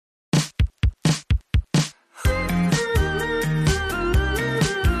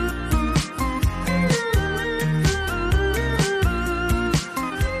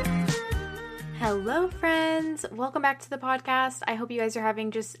welcome back to the podcast. I hope you guys are having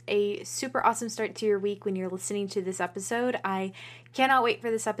just a super awesome start to your week when you're listening to this episode. I cannot wait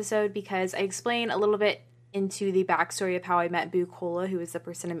for this episode because I explain a little bit into the backstory of how I met Bukola, who is the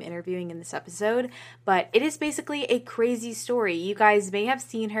person I'm interviewing in this episode. But it is basically a crazy story. You guys may have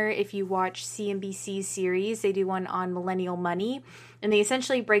seen her if you watch CNBC's series. They do one on millennial money, and they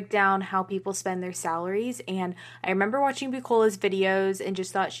essentially break down how people spend their salaries. And I remember watching Bukola's videos and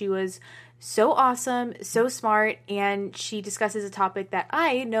just thought she was so awesome, so smart, and she discusses a topic that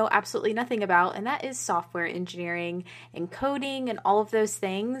I know absolutely nothing about, and that is software engineering and coding and all of those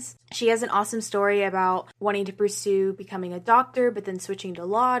things. She has an awesome story about wanting to pursue becoming a doctor, but then switching to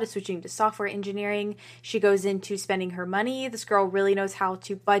law, to switching to software engineering. She goes into spending her money. This girl really knows how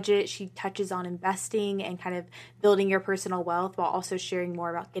to budget. She touches on investing and kind of building your personal wealth while also sharing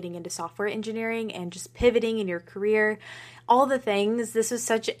more about getting into software engineering and just pivoting in your career. All the things. This was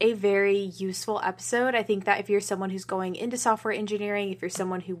such a very useful episode. I think that if you're someone who's going into software engineering, if you're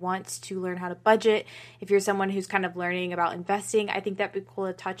someone who wants to learn how to budget, if you're someone who's kind of learning about investing, I think that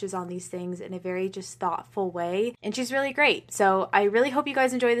Bukola touches on these things in a very just thoughtful way. And she's really great. So I really hope you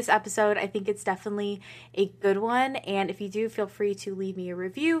guys enjoy this episode. I think it's definitely a good one. And if you do, feel free to leave me a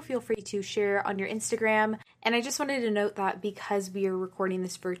review. Feel free to share on your Instagram. And I just wanted to note that because we are recording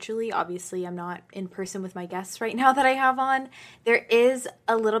this virtually, obviously I'm not in person with my guests right now that I have on, there is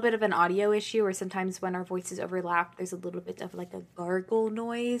a little bit of an audio issue, or sometimes when our voices overlap, there's a little bit of like a gargle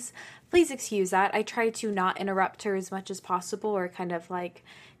noise. Please excuse that. I try to not interrupt her as much as possible or kind of like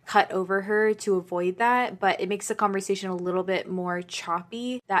cut over her to avoid that, but it makes the conversation a little bit more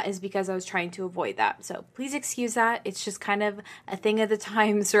choppy. That is because I was trying to avoid that. So please excuse that. It's just kind of a thing of the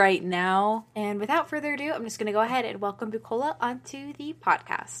times right now. And without further ado, I'm just going to go ahead and welcome Bukola onto the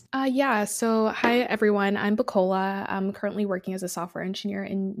podcast. So hi everyone. I'm Bukola. I'm currently working as a software engineer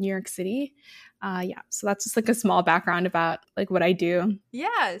in New York City. So that's just like a small background about like what I do.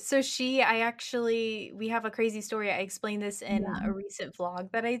 Yeah, so we have a crazy story. I explained this in a recent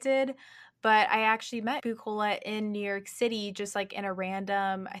vlog that I did, but I actually met Bukola in New York City, just like in a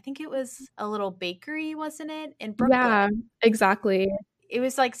random, I think it was a little bakery, wasn't it? In Brooklyn. Yeah, exactly. It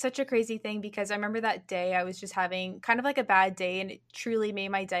was like such a crazy thing because I remember that day I was just having kind of like a bad day, and it truly made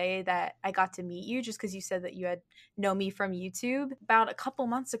my day that I got to meet you just because you said that you had known me from YouTube. About a couple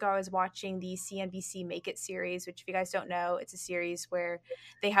months ago, I was watching the CNBC Make It series, which if you guys don't know, it's a series where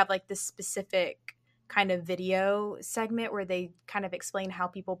they have like this specific kind of video segment where they kind of explain how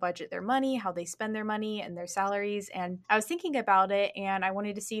people budget their money, how they spend their money and their salaries. And I was thinking about it and I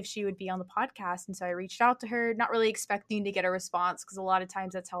wanted to see if she would be on the podcast. And so I reached out to her, not really expecting to get a response because a lot of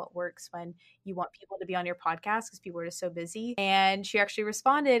times that's how it works when you want people to be on your podcast because people are just so busy. And she actually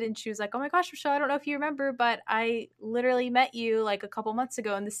responded and she was like, "Oh my gosh, Michelle, I don't know if you remember, but I literally met you like a couple months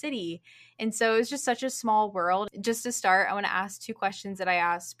ago in the city." And so it's just such a small world. Just to start, I want to ask two questions that I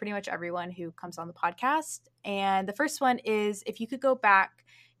ask pretty much everyone who comes on the podcast. And the first one is, if you could go back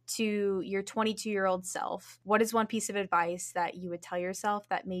to your 22-year-old self, what is one piece of advice that you would tell yourself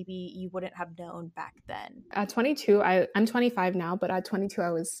that maybe you wouldn't have known back then? At 22, I'm 25 now, but at 22, I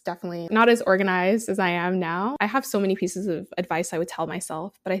was definitely not as organized as I am now. I have so many pieces of advice I would tell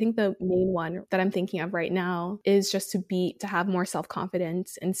myself, but I think the main one that I'm thinking of right now is just to have more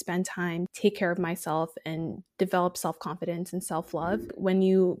self-confidence and spend time, take care of myself and develop self-confidence and self-love. When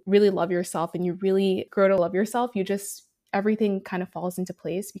you really love yourself and you really grow to love yourself, everything kind of falls into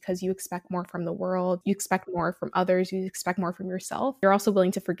place because you expect more from the world, you expect more from others, you expect more from yourself. You're also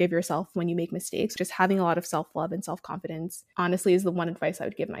willing to forgive yourself when you make mistakes. Just having a lot of self-love and self-confidence, honestly, is the one advice I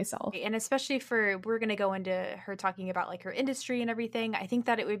would give myself. And especially we're going to go into her talking about like her industry and everything. I think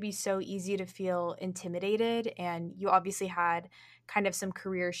that it would be so easy to feel intimidated. And you obviously had kind of some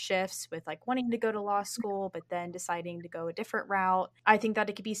career shifts with like wanting to go to law school, but then deciding to go a different route. I think that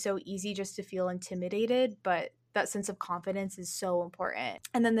it could be so easy just to feel intimidated, but that sense of confidence is so important.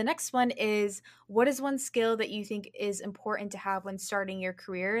 And then the next one is, what is one skill that you think is important to have when starting your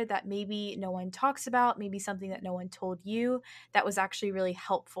career that maybe no one talks about, maybe something that no one told you that was actually really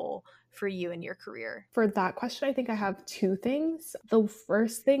helpful for you in your career? For that question, I think I have two things. The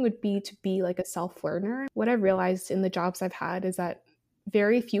first thing would be to be like a self-learner. What I've realized in the jobs I've had is that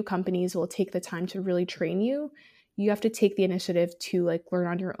very few companies will take the time to really train you. You have to take the initiative to like learn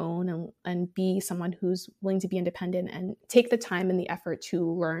on your own and be someone who's willing to be independent and take the time and the effort to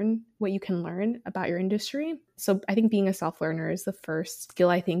learn what you can learn about your industry. So I think being a self-learner is the first skill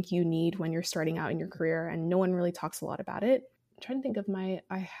I think you need when you're starting out in your career, and no one really talks a lot about it. I'm trying to think of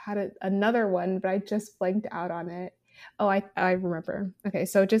I had another one, but I just blanked out on it. Oh, I remember. Okay,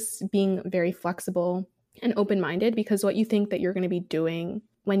 so just being very flexible and open-minded, because what you think that you're going to be doing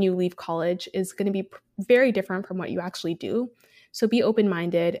when you leave college is going to be very different from what you actually do. So be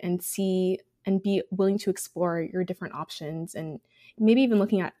open-minded and see and be willing to explore your different options, and maybe even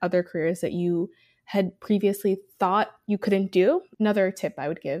looking at other careers that you had previously thought you couldn't do. Another tip I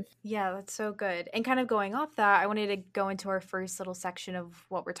would give. Yeah, that's so good. And kind of going off that, I wanted to go into our first little section of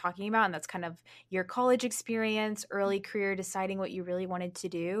what we're talking about, and that's kind of your college experience, early career, deciding what you really wanted to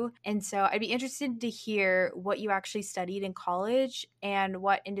do. And so I'd be interested to hear what you actually studied in college and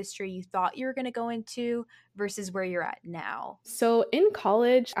what industry you thought you were going to go into versus where you're at now. So in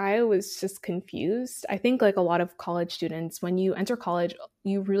college, I was just confused. I think like a lot of college students, when you enter college,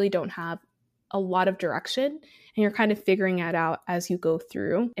 you really don't have a lot of direction, and you're kind of figuring it out as you go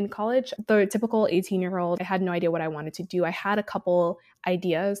through. In college, the typical 18-year-old, I had no idea what I wanted to do. I had a couple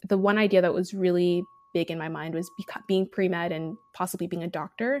ideas. The one idea that was really big in my mind was being pre-med and possibly being a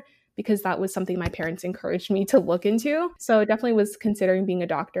doctor, because that was something my parents encouraged me to look into. So definitely was considering being a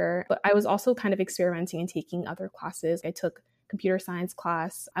doctor. But I was also kind of experimenting and taking other classes. I took computer science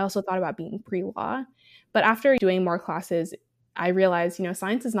class. I also thought about being pre-law. But after doing more classes, I realized,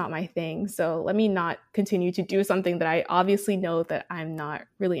 science is not my thing. So let me not continue to do something that I obviously know that I'm not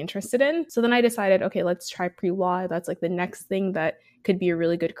really interested in. So then I decided, okay, let's try pre-law. That's like the next thing that could be a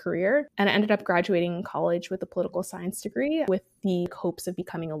really good career. And I ended up graduating in college with a political science degree with the hopes of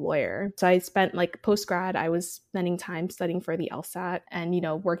becoming a lawyer. So I spent like post-grad, I was spending time studying for the LSAT and,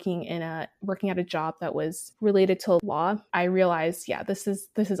 working at a job that was related to law. I realized, this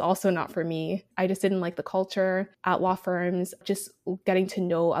is also not for me. I just didn't like the culture at law firms. Just getting to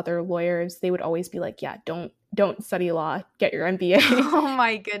know other lawyers, they would always be like, don't study law, get your MBA. Oh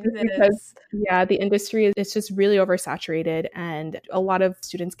my goodness. Because, the industry is just really oversaturated, and a lot of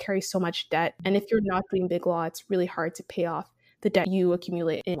students carry so much debt. And if you're not doing big law, it's really hard to pay off the debt you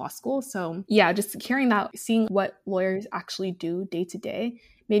accumulate in law school. So just hearing that, seeing what lawyers actually do day to day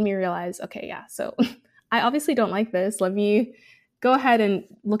made me realize, so I obviously don't like this. Let me go ahead and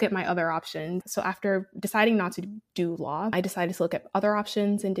look at my other options. So after deciding not to do law, I decided to look at other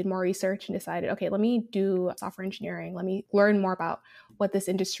options and did more research and decided, let me do software engineering. Let me learn more about what this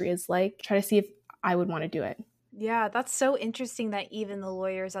industry is like, try to see if I would want to do it. Yeah, that's so interesting that even the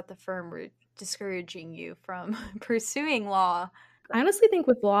lawyers at the firm were discouraging you from pursuing law. I honestly think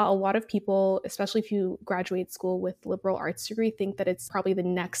with law, a lot of people, especially if you graduate school with liberal arts degree, think that it's probably the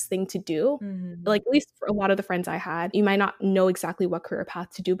next thing to do. Mm-hmm. Like, at least for a lot of the friends I had, you might not know exactly what career path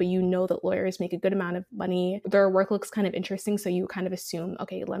to do, but you know that lawyers make a good amount of money. Their work looks kind of interesting. So you kind of assume,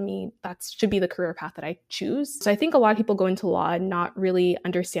 that should be the career path that I choose. So I think a lot of people go into law not really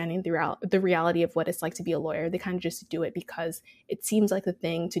understanding the reality of what it's like to be a lawyer. They kind of just do it because it seems like the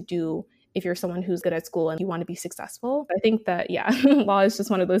thing to do if you're someone who's good at school and you want to be successful. I think that, law is just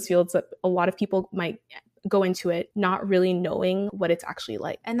one of those fields that a lot of people might go into it not really knowing what it's actually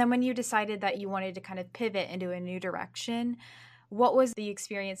like. And then when you decided that you wanted to kind of pivot into a new direction, what was the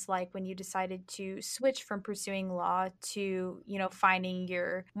experience like when you decided to switch from pursuing law to, finding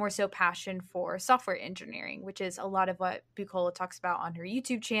your more so passion for software engineering, which is a lot of what Bukola talks about on her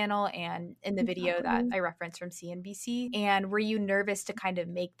YouTube channel and in the video that I referenced from CNBC? And were you nervous to kind of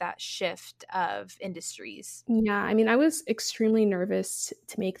make that shift of industries? Yeah, I was extremely nervous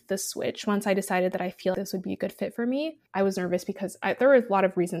to make the switch. Once I decided that I feel this would be a good fit for me, I was nervous because there were a lot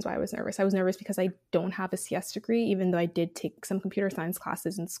of reasons why I was nervous. I was nervous because I don't have a CS degree, even though I did take some computer science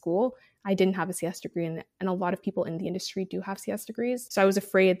classes in school. I didn't have a CS degree, and a lot of people in the industry do have CS degrees. So I was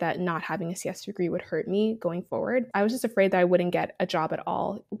afraid that not having a CS degree would hurt me going forward. I was just afraid that I wouldn't get a job at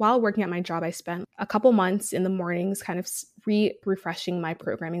all. While working at my job, I spent a couple months in the mornings kind of refreshing my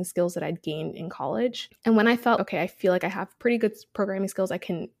programming skills that I'd gained in college. And when I felt, I feel like I have pretty good programming skills, I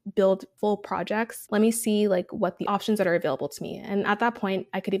can build full projects. Let me see what the options that are available to me. And at that point,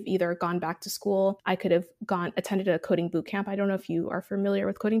 I could have either gone back to school, I could have attended a coding boot camp. I don't know if you are familiar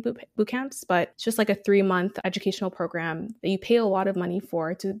with coding boot camps, but it's just like a 3-month educational program that you pay a lot of money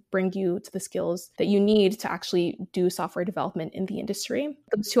for to bring you to the skills that you need to actually do software development in the industry.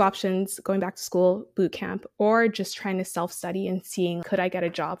 Those two options, going back to school, boot camp, or just trying to self-study and seeing, could I get a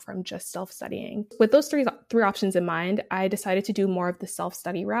job from just self-studying? With those three options in mind, I decided to do more of the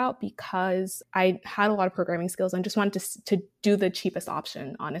self-study route because I had a lot of programming skills and just wanted to do the cheapest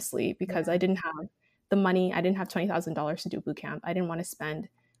option, honestly, because I didn't have the money. I didn't have $20,000 to do boot camp. I didn't want to spend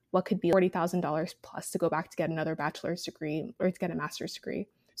what could be $40,000 plus to go back to get another bachelor's degree or to get a master's degree.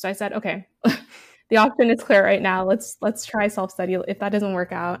 So I said, the option is clear right now. Let's try self-study. If that doesn't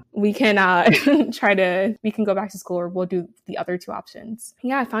work out, we can we can go back to school, or we'll do the other two options.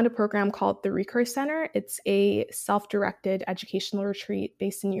 I found a program called the Recurse Center. It's a self-directed educational retreat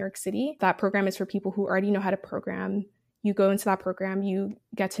based in New York City. That program is for people who already know how to program You go into that program, you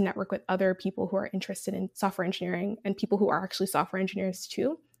get to network with other people who are interested in software engineering and people who are actually software engineers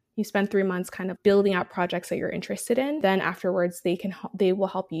too. You spend 3 months kind of building out projects that you're interested in. Then afterwards, they will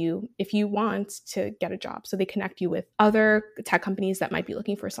help you if you want to get a job. So they connect you with other tech companies that might be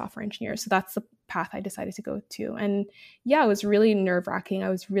looking for software engineers. So that's the path I decided to go to. And yeah, it was really nerve-wracking. I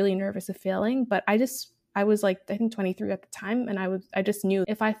was really nervous of failing, but I was like, I think 23 at the time. And I just knew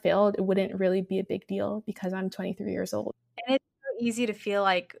if I failed, it wouldn't really be a big deal because I'm 23 years old. And it's so easy to feel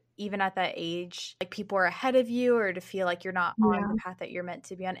like even at that age, like people are ahead of you, or to feel like you're not on the path that you're meant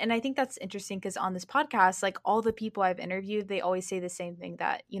to be on. And I think that's interesting because on this podcast, like all the people I've interviewed, they always say the same thing,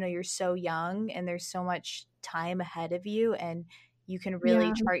 that, you know, you're so young and there's so much time ahead of you, and you can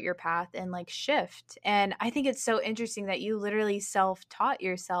really chart your path and like shift. And I think it's so interesting that you literally self-taught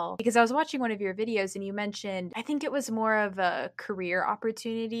yourself, because I was watching one of your videos and you mentioned, I think it was more of a career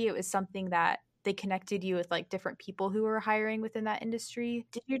opportunity. It was something that they connected you with like different people who were hiring within that industry.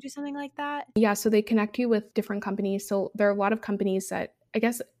 Did you do something like that? Yeah, so they connect you with different companies. So there are a lot of companies that I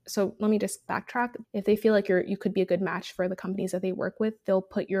guess, so let me just backtrack. If they feel like you could be a good match for the companies that they work with, they'll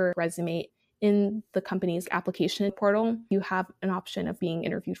put your resume in the company's application portal. You have an option of being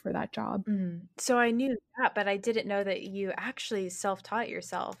interviewed for that job. So I knew that, but I didn't know that you actually self-taught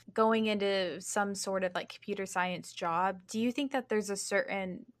yourself going into some sort of like computer science job. Do you think that there's a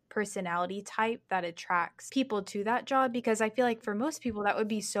certain personality type that attracts people to that job? Because I feel like for most people that would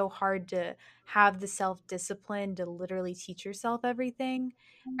be so hard to have the self-discipline to literally teach yourself everything.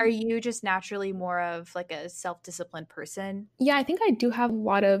 Are you just naturally more of like a self-disciplined person? Yeah, I think I do have a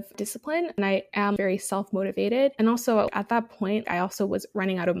lot of discipline and I am very self-motivated. And also at that point, I also was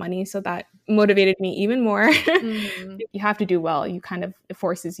running out of money. So that motivated me even more. You have to do well. It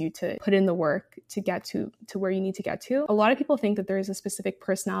forces you to put in the work to get to where you need to get to. A lot of people think that there is a specific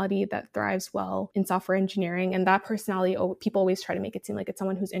personality that thrives well in software engineering. And that personality, people always try to make it seem like it's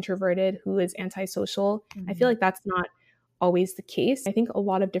someone who's introverted, who is antisocial. I feel like that's not always the case. I think a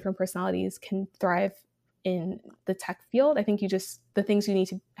lot of different personalities can thrive in the tech field. I think the things you need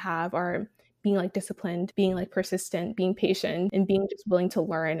to have are being like disciplined, being like persistent, being patient, and being just willing to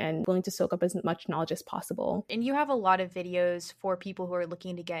learn and willing to soak up as much knowledge as possible. And you have a lot of videos for people who are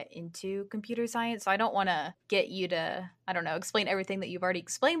looking to get into computer science. So I don't want to get you to, I don't know, explain everything that you've already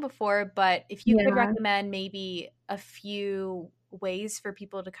explained before, but if you could recommend maybe a few ways for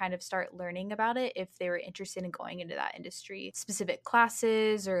people to kind of start learning about it if they were interested in going into that industry, specific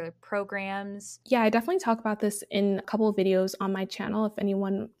classes or programs. Yeah, I definitely talk about this in a couple of videos on my channel if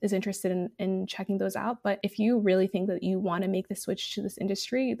anyone is interested in checking those out. But if you really think that you want to make the switch to this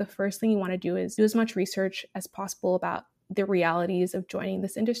industry, the first thing you want to do is do as much research as possible about the realities of joining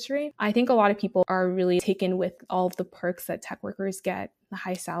this industry. I think a lot of people are really taken with all of the perks that tech workers get, the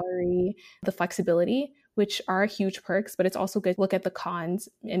high salary, the flexibility, which are huge perks, but it's also good to look at the cons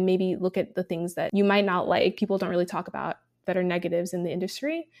and maybe look at the things that you might not like, people don't really talk about, that are negatives in the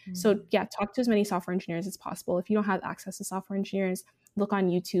industry. So yeah, talk to as many software engineers as possible. If you don't have access to software engineers, look on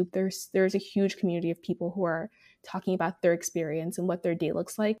YouTube. There's a huge community of people who are talking about their experience and what their day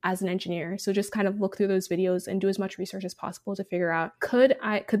looks like as an engineer. So just kind of look through those videos and do as much research as possible to figure out, could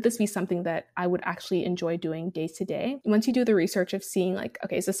this be something that I would actually enjoy doing day to day? Once you do the research of seeing like,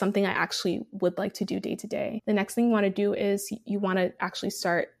 okay, is this something I actually would like to do day to day? The next thing you want to do is you want to actually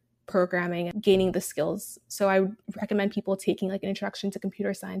start programming and gaining the skills. So I would recommend people taking like an introduction to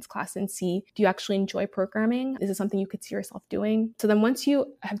computer science class and see, do you actually enjoy programming? Is it something you could see yourself doing? So then once you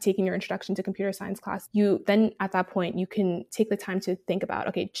have taken your introduction to computer science class, then at that point, you can take the time to think about,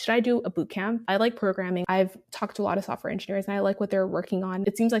 okay, should I do a boot camp? I like programming. I've talked to a lot of software engineers and I like what they're working on.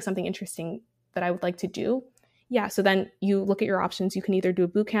 It seems like something interesting that I would like to do. Yeah, so then you look at your options. You can either do a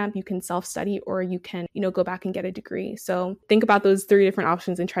boot camp, you can self-study, or you can, go back and get a degree. So think about those 3 different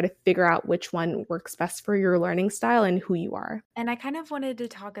options and try to figure out which one works best for your learning style and who you are. And I kind of wanted to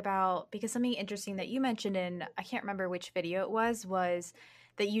talk about, because something interesting that you mentioned in, I can't remember which video it was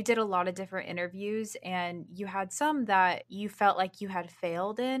that you did a lot of different interviews and you had some that you felt like you had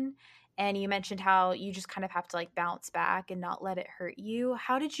failed in. And you mentioned how you just kind of have to like bounce back and not let it hurt you.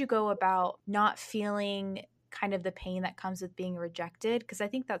 How did you go about not feeling kind of the pain that comes with being rejected? Because I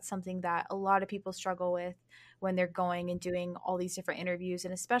think that's something that a lot of people struggle with when they're going and doing all these different interviews,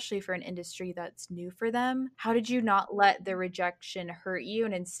 and especially for an industry that's new for them. How did you not let the rejection hurt you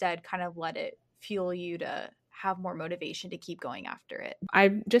and instead kind of let it fuel you to have more motivation to keep going after it?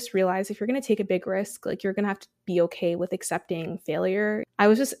 I just realized if you're going to take a big risk, like you're going to have to be okay with accepting failure. I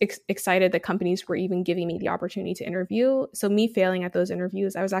was just excited that companies were even giving me the opportunity to interview. So me failing at those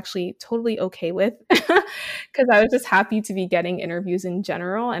interviews, I was actually totally okay with because I was just happy to be getting interviews in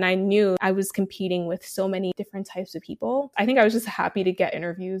general. And I knew I was competing with so many different types of people. I think I was just happy to get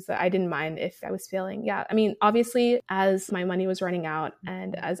interviews that I didn't mind if I was failing. Yeah. I mean, obviously, as my money was running out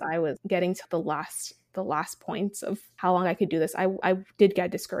and as I was getting to the last points of how long I could do this, I did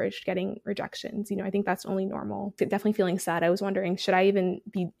get discouraged getting rejections. I think that's only normal. Definitely feeling sad. I was wondering, should I even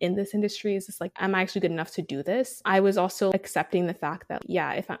be in this industry? Is this like, am I actually good enough to do this? I was also accepting the fact that,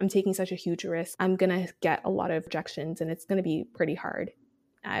 yeah, if I'm taking such a huge risk, I'm going to get a lot of rejections and it's going to be pretty hard.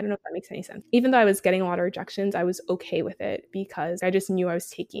 I don't know if that makes any sense. Even though I was getting a lot of rejections, I was okay with it because I just knew I was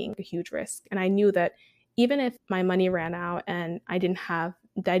taking a huge risk. And I knew that even if my money ran out and I didn't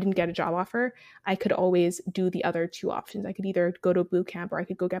get a job offer, I could always do the other two options. I could either go to boot camp or I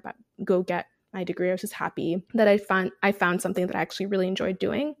could go get my degree. I was just happy that I found something that I actually really enjoyed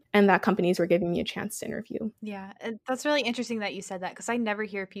doing and that companies were giving me a chance to interview. Yeah, and that's really interesting that you said that because I never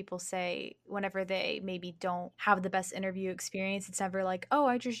hear people say whenever they maybe don't have the best interview experience, it's never like, oh,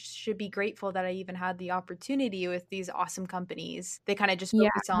 I just should be grateful that I even had the opportunity with these awesome companies. They kind of just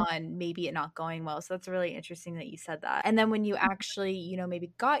focus on maybe it not going well. So that's really interesting that you said that. And then when you actually,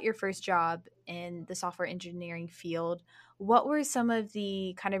 maybe got your first job in the software engineering field, what were some of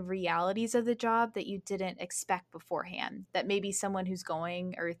the kind of realities of the job that you didn't expect beforehand that maybe someone who's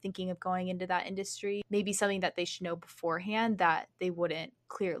going or thinking of going into that industry, maybe something that they should know beforehand that they wouldn't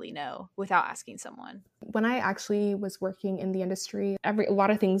clearly know without asking someone? When I actually was working in the industry, a lot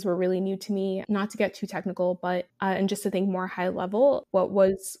of things were really new to me. Not to get too technical, but and just to think more high level, what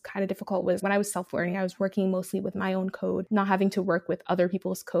was kind of difficult was when I was self-learning, I was working mostly with my own code, not having to work with other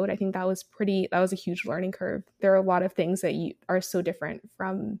people's code. I think that was a huge learning curve. There are a lot of things that are so different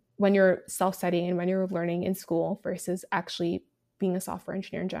from when you're self-studying and when you're learning in school versus actually being a software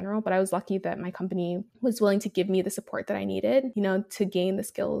engineer in general. But I was lucky that my company was willing to give me the support that I needed, to gain the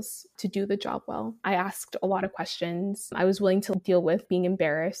skills to do the job well. I asked a lot of questions. I was willing to deal with being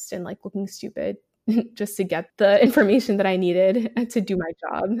embarrassed and like looking stupid just to get the information that I needed to do my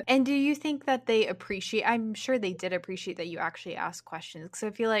job. And do you think that I'm sure they did appreciate that you actually asked questions? Because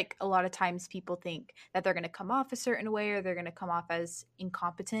I feel like a lot of times people think that they're going to come off a certain way or they're going to come off as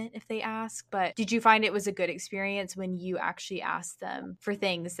incompetent if they ask. But did you find it was a good experience when you actually asked them for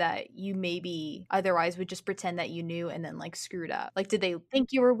things that you maybe otherwise would just pretend that you knew and then like screwed up? Like, did they think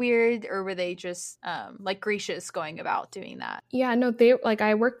you were weird or were they just like gracious going about doing that? Yeah, no,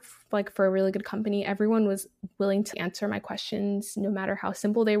 I worked for a really good company. Everyone was willing to answer my questions, no matter how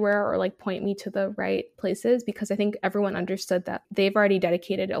simple they were, or like point me to the right places, because I think everyone understood that they've already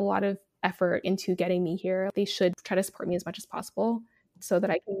dedicated a lot of effort into getting me here. They should try to support me as much as possible so that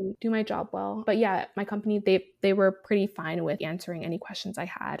I can do my job well. But yeah, my company, they were pretty fine with answering any questions I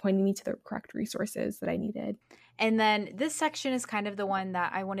had, pointing me to the correct resources that I needed. And then this section is kind of the one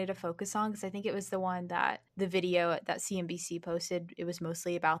that I wanted to focus on because I think it was the one that the video that CNBC posted, it was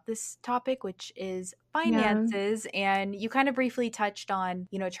mostly about this topic, which is finances. Yeah. And you kind of briefly touched on,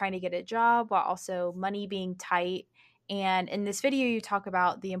 trying to get a job while also money being tight. And in this video, you talk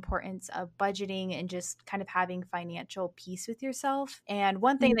about the importance of budgeting and just kind of having financial peace with yourself. And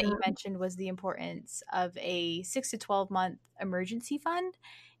one thing that you mentioned was the importance of a 6 to 12 month emergency fund.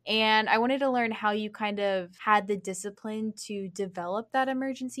 And I wanted to learn how you kind of had the discipline to develop that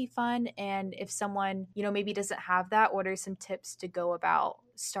emergency fund. And if someone, maybe doesn't have that, what are some tips to go about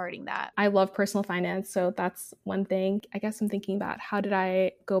starting that? I love personal finance. So that's one thing. I guess I'm thinking about how did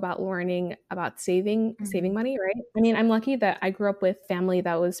I go about learning about saving money, right? I mean, I'm lucky that I grew up with family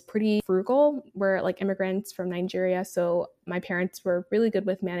that was pretty frugal. We're like immigrants from Nigeria. So my parents were really good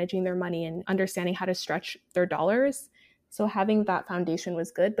with managing their money and understanding how to stretch their dollars. So having that foundation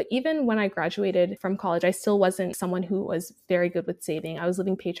was good. But even when I graduated from college, I still wasn't someone who was very good with saving. I was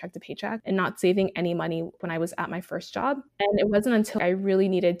living paycheck to paycheck and not saving any money when I was at my first job. And it wasn't until I really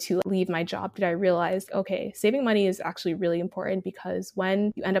needed to leave my job did I realize, okay, saving money is actually really important, because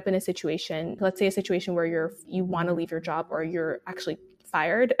when you end up in a situation, let's say a situation where you want to leave your job or you're actually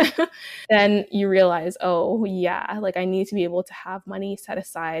fired, then you realize, oh yeah, like I need to be able to have money set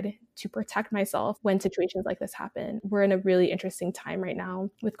aside to protect myself when situations like this happen. We're in a really interesting time right now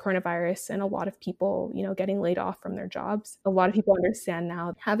with coronavirus and a lot of people, getting laid off from their jobs. A lot of people understand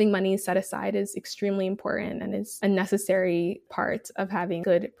now having money set aside is extremely important and is a necessary part of having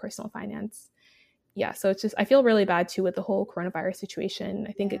good personal finance. yeah, so it's just, I feel really bad too with the whole coronavirus situation.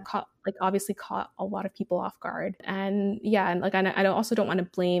 I think Yeah. it obviously caught a lot of people off guard. And yeah, and like, I also don't want to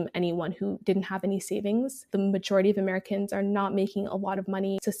blame anyone who didn't have any savings. The majority of Americans are not making a lot of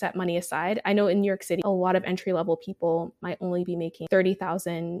money to set money aside. I know in New York City, a lot of entry level people might only be making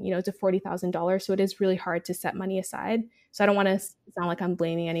 $30,000, to $40,000. So it is really hard to set money aside. So I don't want to sound like I'm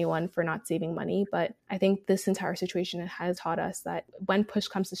blaming anyone for not saving money, but I think this entire situation has taught us that when push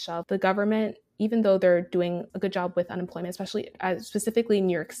comes to shove, the government, even though they're doing a good job with unemployment, especially specifically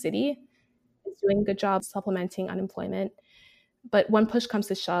New York City, is doing a good job supplementing unemployment. But when push comes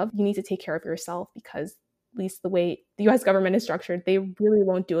to shove, you need to take care of yourself, because at least the way the US government is structured, they really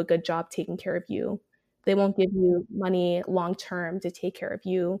won't do a good job taking care of you. They won't give you money long term to take care of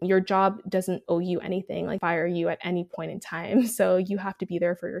you. Your job doesn't owe you anything, like fire you at any point in time. So you have to be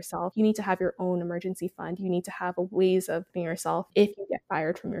there for yourself. You need to have your own emergency fund. You need to have a ways of being yourself if you get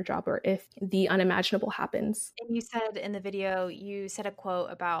fired from your job or if the unimaginable happens. And you said in the video, you said a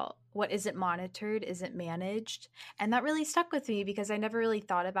quote about what isn't monitored isn't managed. And that really stuck with me because I never really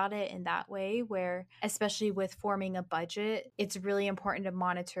thought about it in that way, where, especially with forming a budget, it's really important to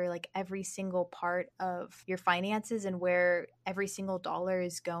monitor like every single part of your finances and where every single dollar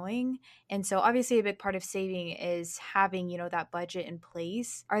is going. And so obviously a big part of saving is having, that budget in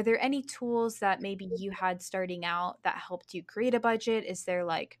place. Are there any tools that maybe you had starting out that helped you create a budget? Is there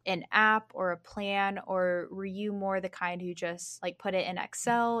like an app or a plan, or were you more the kind who just like put it in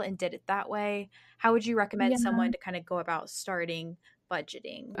Excel and did it that way? How would you recommend Yeah. someone to kind of go about starting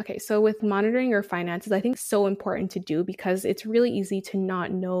budgeting? Okay, so with monitoring your finances, I think it's so important to do because it's really easy to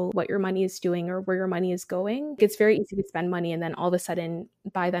not know what your money is doing or where your money is going. It's very easy to spend money and then all of a sudden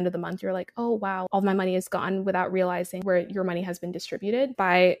by the end of the month, you're like, oh, wow, all my money is gone without realizing where your money has been distributed.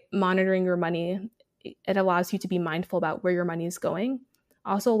 By monitoring your money, it allows you to be mindful about where your money is going.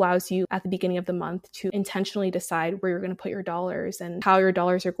 Also allows you at the beginning of the month to intentionally decide where you're going to put your dollars and how your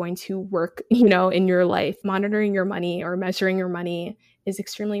dollars are going to work, in your life. Monitoring your money or measuring your money is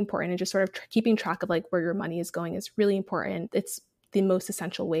extremely important, and just sort of keeping track of like where your money is going is really important. It's the most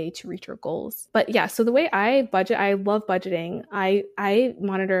essential way to reach your goals. But yeah, so the way I budget, I love budgeting. I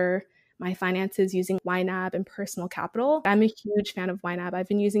monitor my finances using YNAB and Personal Capital. I'm a huge fan of YNAB. I've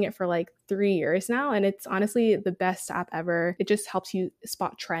been using it for like 3 years now, and it's honestly the best app ever. It just helps you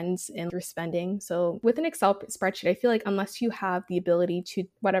spot trends in your spending. So with an Excel spreadsheet, I feel like unless you have the ability to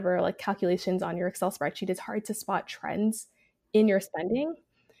whatever like calculations on your Excel spreadsheet, it's hard to spot trends in your spending.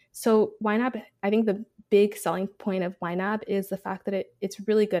 So YNAB, I think the big selling point of YNAB is the fact that it's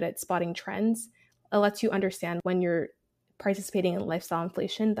really good at spotting trends. It lets you understand when you're participating in lifestyle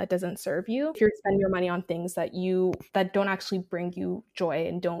inflation that doesn't serve you. If you're spending your money on things that don't actually bring you joy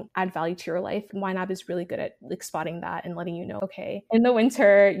and don't add value to your life, YNAB is really good at like spotting that and letting you know, okay, in the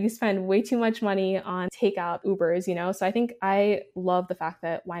winter you spend way too much money on takeout Ubers, So I think I love the fact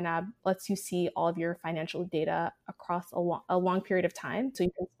that YNAB lets you see all of your financial data across a long period of time, so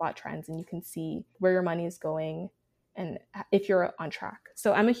you can spot trends and you can see where your money is going and if you're on track.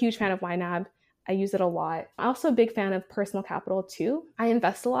 So I'm a huge fan of YNAB. I use it a lot. I'm also a big fan of Personal Capital too. I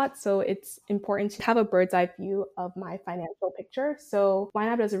invest a lot, so it's important to have a bird's eye view of my financial picture. So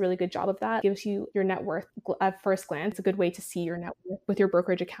YNAB does a really good job of that. It gives you your net worth at first glance. It's a good way to see your net worth with your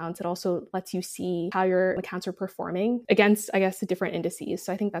brokerage accounts. It also lets you see how your accounts are performing against, I guess, the different indices.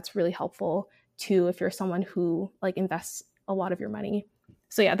 So I think that's really helpful too if you're someone who like invests a lot of your money.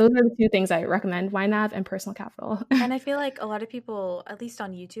 So yeah, those are the two things I recommend, YNAB and Personal Capital. And I feel like a lot of people, at least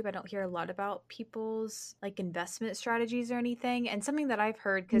on YouTube, I don't hear a lot about people's like investment strategies or anything. And something that I've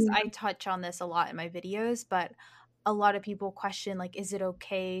heard, because I touch on this a lot in my videos, but a lot of people question like, is it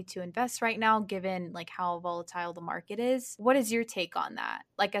okay to invest right now given like how volatile the market is? What is your take on that?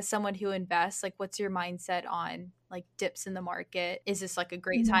 Like, as someone who invests, like what's your mindset on like dips in the market? Is this like a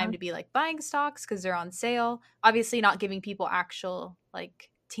great time to be like buying stocks because they're on sale? Obviously not giving people actual like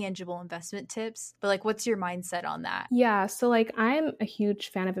tangible investment tips, but like what's your mindset on that? Yeah, so like I'm a huge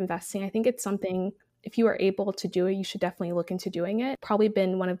fan of investing. I think it's something, if you are able to do it, you should definitely look into doing it. Probably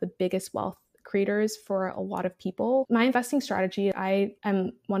been one of the biggest wealth creators for a lot of people. My investing strategy, I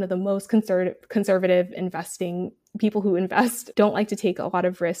am one of the most conservative investing people who invest. Don't like to take a lot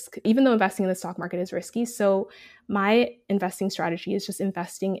of risk, even though investing in the stock market is risky. So my investing strategy is just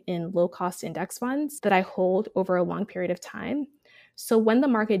investing in low cost index funds that I hold over a long period of time. So when the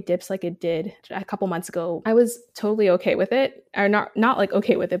market dips like it did a couple months ago, I was totally okay with it, or not like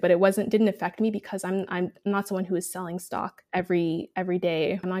okay with it, but didn't affect me because I'm not someone who is selling stock every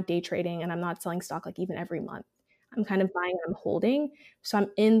day. I'm not day trading, and I'm not selling stock like even every month. I'm kind of buying and I'm holding. So I'm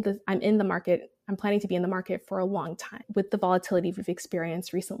in the market. I'm planning to be in the market for a long time. With the volatility we've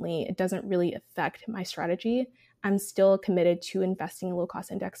experienced recently, it doesn't really affect my strategy. I'm still committed to investing in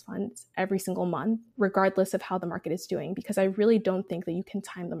low-cost index funds every single month, regardless of how the market is doing, because I really don't think that you can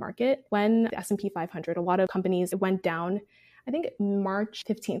time the market. When the S&P 500, a lot of companies went down, I think March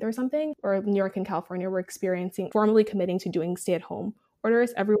 15th or something, or New York and California were formally committing to doing stay-at-home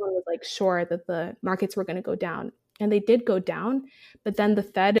orders. Everyone was like sure that the markets were going to go down. And they did go down, but then the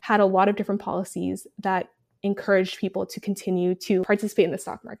Fed had a lot of different policies that encouraged people to continue to participate in the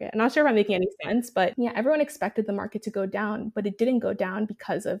stock market. I'm not sure if I'm making any sense, but yeah, everyone expected the market to go down, but it didn't go down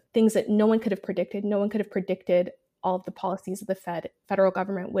because of things that no one could have predicted. No one could have predicted all of the policies that the federal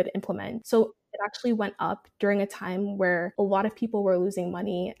government would implement. So it actually went up during a time where a lot of people were losing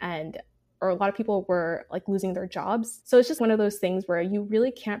money or a lot of people were like losing their jobs. So it's just one of those things where you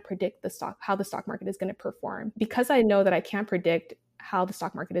really can't predict how the stock market is going to perform. Because I know that I can't predict how the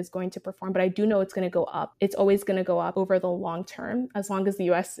stock market is going to perform, but I do know it's going to go up. It's always going to go up over the long term. As long as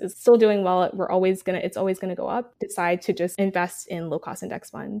the US is still doing well, it's always going to go up. Decide to just invest in low cost index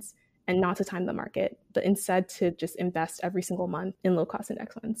funds and not to time the market, but instead to just invest every single month in low cost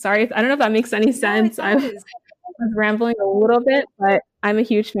index funds. Sorry, I don't know if that makes any sense. I was rambling a little bit, but I'm a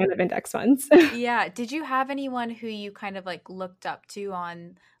huge fan of index funds. Yeah. Did you have anyone who you kind of like looked up to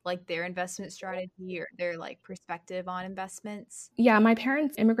on like their investment strategy or their like perspective on investments? Yeah, my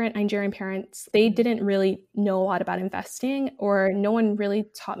parents, immigrant Nigerian parents, they didn't really know a lot about investing, or no one really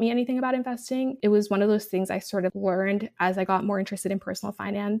taught me anything about investing. It was one of those things I sort of learned as I got more interested in personal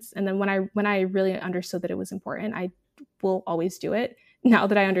finance. And then when I really understood that it was important, I will always do it now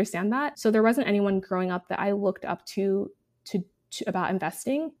that I understand that. So there wasn't anyone growing up that I looked up to about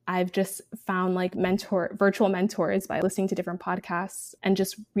investing. I've just found like virtual mentors by listening to different podcasts and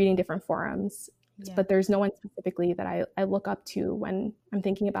just reading different forums. Yeah. But there's no one specifically that I look up to when I'm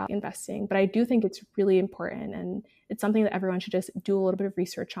thinking about investing. But I do think it's really important, and it's something that everyone should just do a little bit of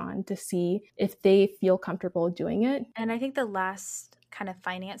research on to see if they feel comfortable doing it. And I think the last kind of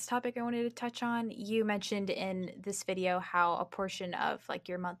finance topic I wanted to touch on, you mentioned in this video how a portion of like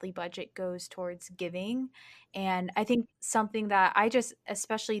your monthly budget goes towards giving. And I think something that I just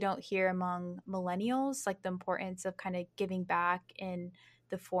especially don't hear among millennials, like the importance of kind of giving back in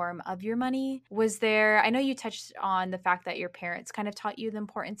the form of your money. I know you touched on the fact that your parents kind of taught you the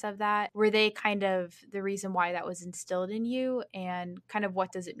importance of that. Were they kind of the reason why that was instilled in you? And kind of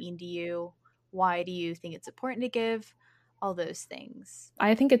what does it mean to you? Why do you think it's important to give? All those things.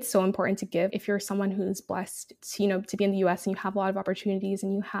 I think it's so important to give. If you're someone who's blessed to be in the US and you have a lot of opportunities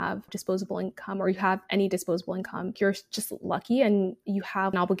and you have disposable income, or you have any disposable income, you're just lucky and you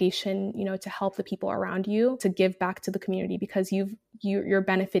have an obligation, to help the people around you, to give back to the community, because you're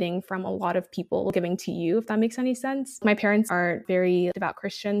benefiting from a lot of people giving to you, if that makes any sense. My parents are very devout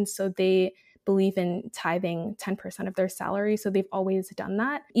Christians, so they believe in tithing 10% of their salary. So they've always done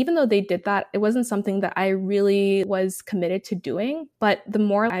that. Even though they did that, it wasn't something that I really was committed to doing. But the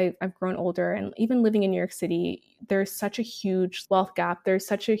more I've grown older, and even living in New York City, there's such a huge wealth gap. There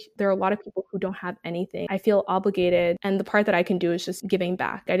are a lot of people who don't have anything. I feel obligated. And the part that I can do is just giving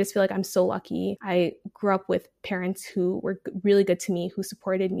back. I just feel like I'm so lucky. I grew up with parents who were really good to me, who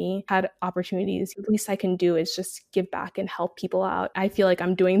supported me, had opportunities. The least I can do is just give back and help people out. I feel like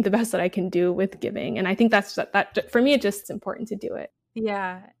I'm doing the best that I can do with giving. And I think that for me, it's just important to do it.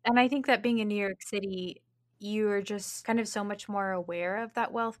 Yeah. And I think that being in New York City, you are just kind of so much more aware of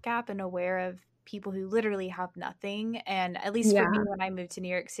that wealth gap and aware of people who literally have nothing. And at least for me, when I moved to New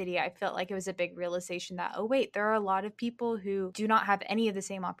York City, I felt like it was a big realization that, oh, wait, there are a lot of people who do not have any of the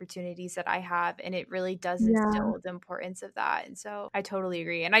same opportunities that I have. And it really does instill the importance of that. And so I totally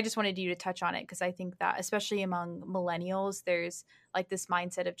agree. And I just wanted you to touch on it because I think that especially among millennials, there's like this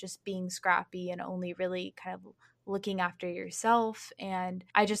mindset of just being scrappy and only really kind of looking after yourself. And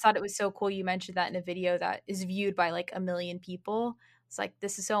I just thought it was so cool you mentioned that in a video that is viewed by like 1 million people. It's like,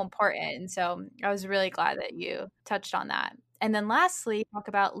 this is so important. And so I was really glad that you touched on that. And then lastly, talk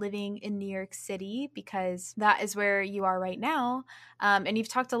about living in New York City, because that is where you are right now. And you've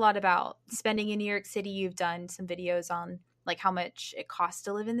talked a lot about spending in New York City. You've done some videos on like how much it costs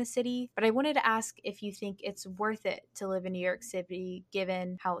to live in the city. But I wanted to ask if you think it's worth it to live in New York City,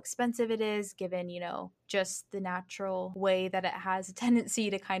 given how expensive it is, given, just the natural way that it has a tendency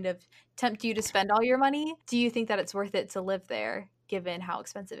to kind of tempt you to spend all your money. Do you think that it's worth it to live there, given how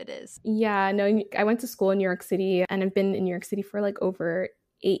expensive it is? Yeah, no, I went to school in New York City and I've been in New York City for like over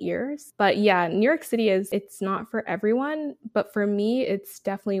 8 years. But yeah, New York City it's not for everyone, but for me, it's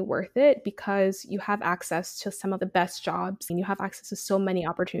definitely worth it because you have access to some of the best jobs and you have access to so many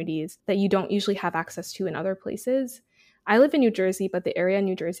opportunities that you don't usually have access to in other places. I live in New Jersey, but the area in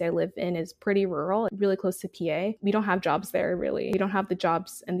New Jersey I live in is pretty rural, really close to PA. We don't have jobs there, really. We don't have the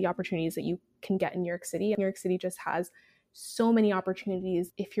jobs and the opportunities that you can get in New York City. New York City just has so many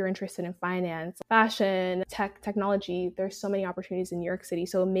opportunities if you're interested in finance, fashion, technology. There's so many opportunities in New York City.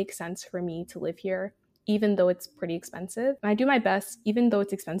 So it makes sense for me to live here, even though it's pretty expensive. And I do my best, even though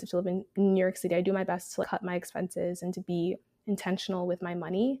it's expensive to live in New York City, I do my best to cut my expenses and to be intentional with my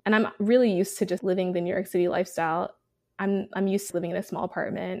money. And I'm really used to just living the New York City lifestyle. I'm used to living in a small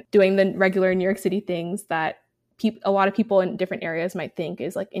apartment, doing the regular New York City things that a lot of people in different areas might think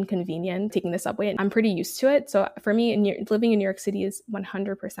is like inconvenient, taking the subway. And I'm pretty used to it. So for me, living in New York City is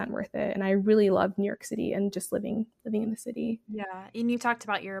 100% worth it. And I really love New York City and just living in the city. Yeah. And you talked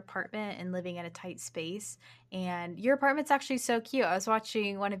about your apartment and living in a tight space. And your apartment's actually so cute. I was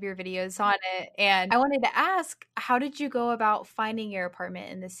watching one of your videos on it, and I wanted to ask, how did you go about finding your apartment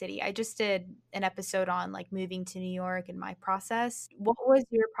in the city? I just did an episode on like moving to New York and my process. What was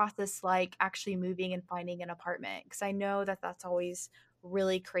your process like actually moving and finding an apartment? Because I know that that's always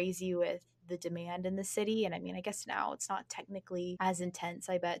really crazy with the demand in the city. And I mean, I guess now it's not technically as intense,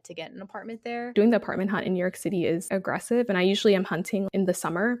 I bet, to get an apartment there. Doing the apartment hunt in New York City is aggressive. And I usually am hunting in the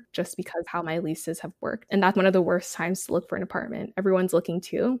summer just because how my leases have worked. And that's one of the worst times to look for an apartment. Everyone's looking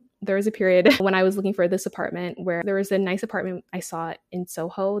too. There was a period when I was looking for this apartment where there was a nice apartment I saw in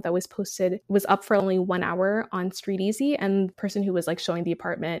Soho that was up for only 1 hour on StreetEasy. And the person who was like showing the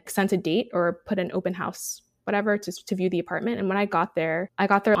apartment sent a date or put an open house whatever to view the apartment. And when I got there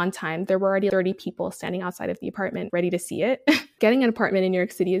on time. There were already 30 people standing outside of the apartment ready to see it. Getting an apartment in New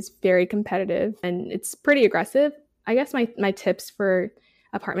York City is very competitive and it's pretty aggressive. I guess my tips for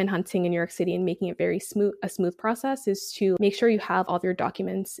apartment hunting in New York City and making it a smooth process is to make sure you have all of your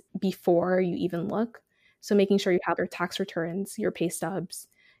documents before you even look. So making sure you have your tax returns, your pay stubs.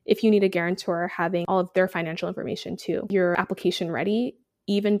 If you need a guarantor, having all of their financial information too. Your application ready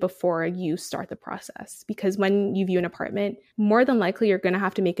even before you start the process. Because when you view an apartment, more than likely you're going to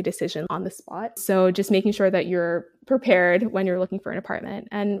have to make a decision on the spot. So just making sure that you're prepared when you're looking for an apartment.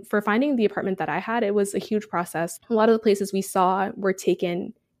 And for finding the apartment that I had, it was a huge process. A lot of the places we saw were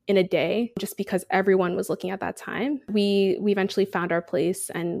taken in a day just because everyone was looking at that time. We eventually found our place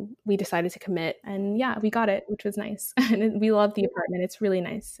and we decided to commit, and yeah, we got it, which was nice. And we love the apartment. It's really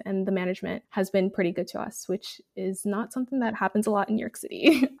nice. And the management has been pretty good to us, which is not something that happens a lot in New York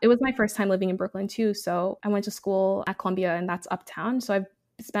City. It was my first time living in Brooklyn too. So I went to school at Columbia and that's uptown. So I've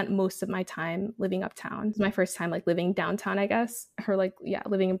spent most of my time living uptown. It's my first time like living downtown, I guess, or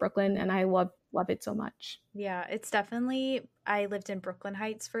living in Brooklyn, and I love it so much. Yeah, it's definitely, I lived in Brooklyn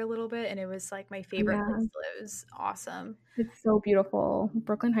Heights for a little bit and it was like my favorite place to live. It was awesome. It's so beautiful.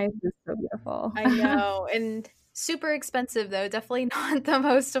 Brooklyn Heights is so beautiful. I know. And super expensive though. Definitely not the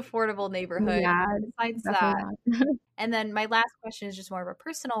most affordable neighborhood. Yeah, besides that. And then my last question is just more of a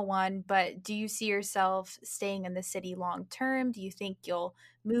personal one, but do you see yourself staying in the city long term? Do you think you'll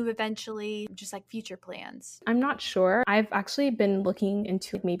move eventually? Just like future plans? I'm not sure. I've actually been looking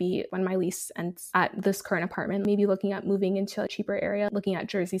into maybe when my lease ends at this current apartment, maybe looking at moving into a cheaper area, looking at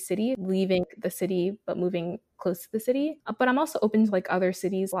Jersey City, leaving the city, but moving close to the city. But I'm also open to like other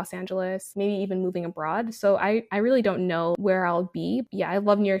cities, Los Angeles, maybe even moving abroad. So I really don't know where I'll be. Yeah, I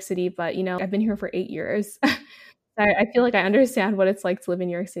love New York City, but I've been here for 8 years. I feel like I understand what it's like to live in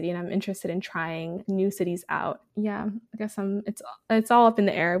New York City, and I'm interested in trying new cities out. Yeah, I guess it's all up in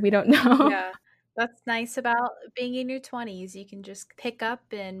the air. We don't know. Yeah, that's nice about being in your 20s. You can just pick up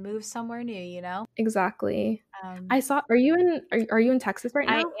and move somewhere new, Exactly. I saw. Are you in Texas right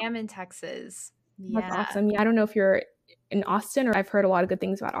now? I am in Texas. Yeah. That's awesome. Yeah, I don't know if you're in Austin, or I've heard a lot of good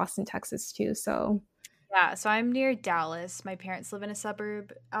things about Austin, Texas too. So. Yeah, so I'm near Dallas. My parents live in a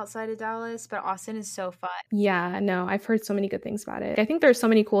suburb outside of Dallas, but Austin is so fun. Yeah, no, I've heard so many good things about it. I think there's so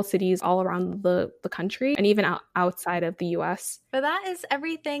many cool cities all around the country and even outside of the US. But that is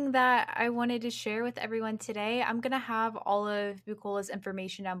everything that I wanted to share with everyone today. I'm going to have all of Bukola's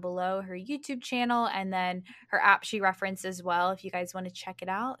information down below, her YouTube channel, and then her app she referenced as well if you guys want to check it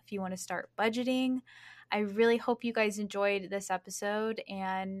out, if you want to start budgeting. I really hope you guys enjoyed this episode,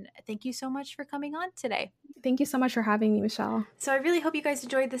 and thank you so much for coming on today. Thank you so much for having me, Michelle. So I really hope you guys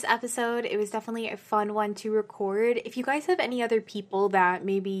enjoyed this episode. It was definitely a fun one to record. If you guys have any other people that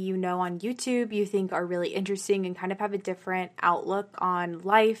maybe on YouTube you think are really interesting and kind of have a different outlook on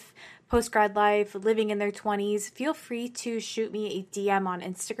life, post-grad life, living in their 20s, feel free to shoot me a DM on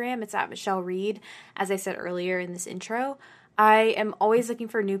Instagram. It's at Michelle Reed, as I said earlier in this intro. I am always looking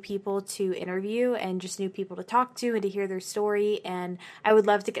for new people to interview and just new people to talk to and to hear their story. And I would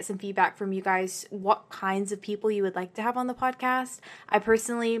love to get some feedback from you guys, what kinds of people you would like to have on the podcast. I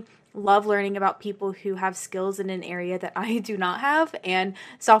personally love learning about people who have skills in an area that I do not have, and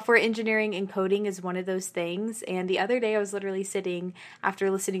software engineering and coding is one of those things. And the other day I was literally sitting after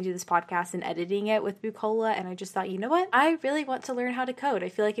listening to this podcast and editing it with Bucola, and I just thought, you know what? I really want to learn how to code. I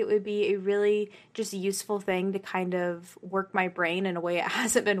feel like it would be a really just useful thing to kind of work my brain in a way it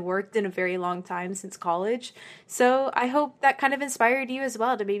hasn't been worked in a very long time since college. So I hope that kind of inspired you as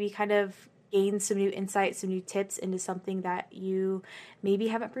well to maybe kind of gain some new insights, some new tips into something that you maybe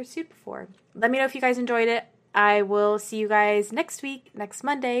haven't pursued before. Let me know if you guys enjoyed it. I will see you guys next week, next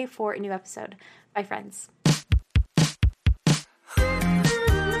Monday, for a new episode. Bye, friends.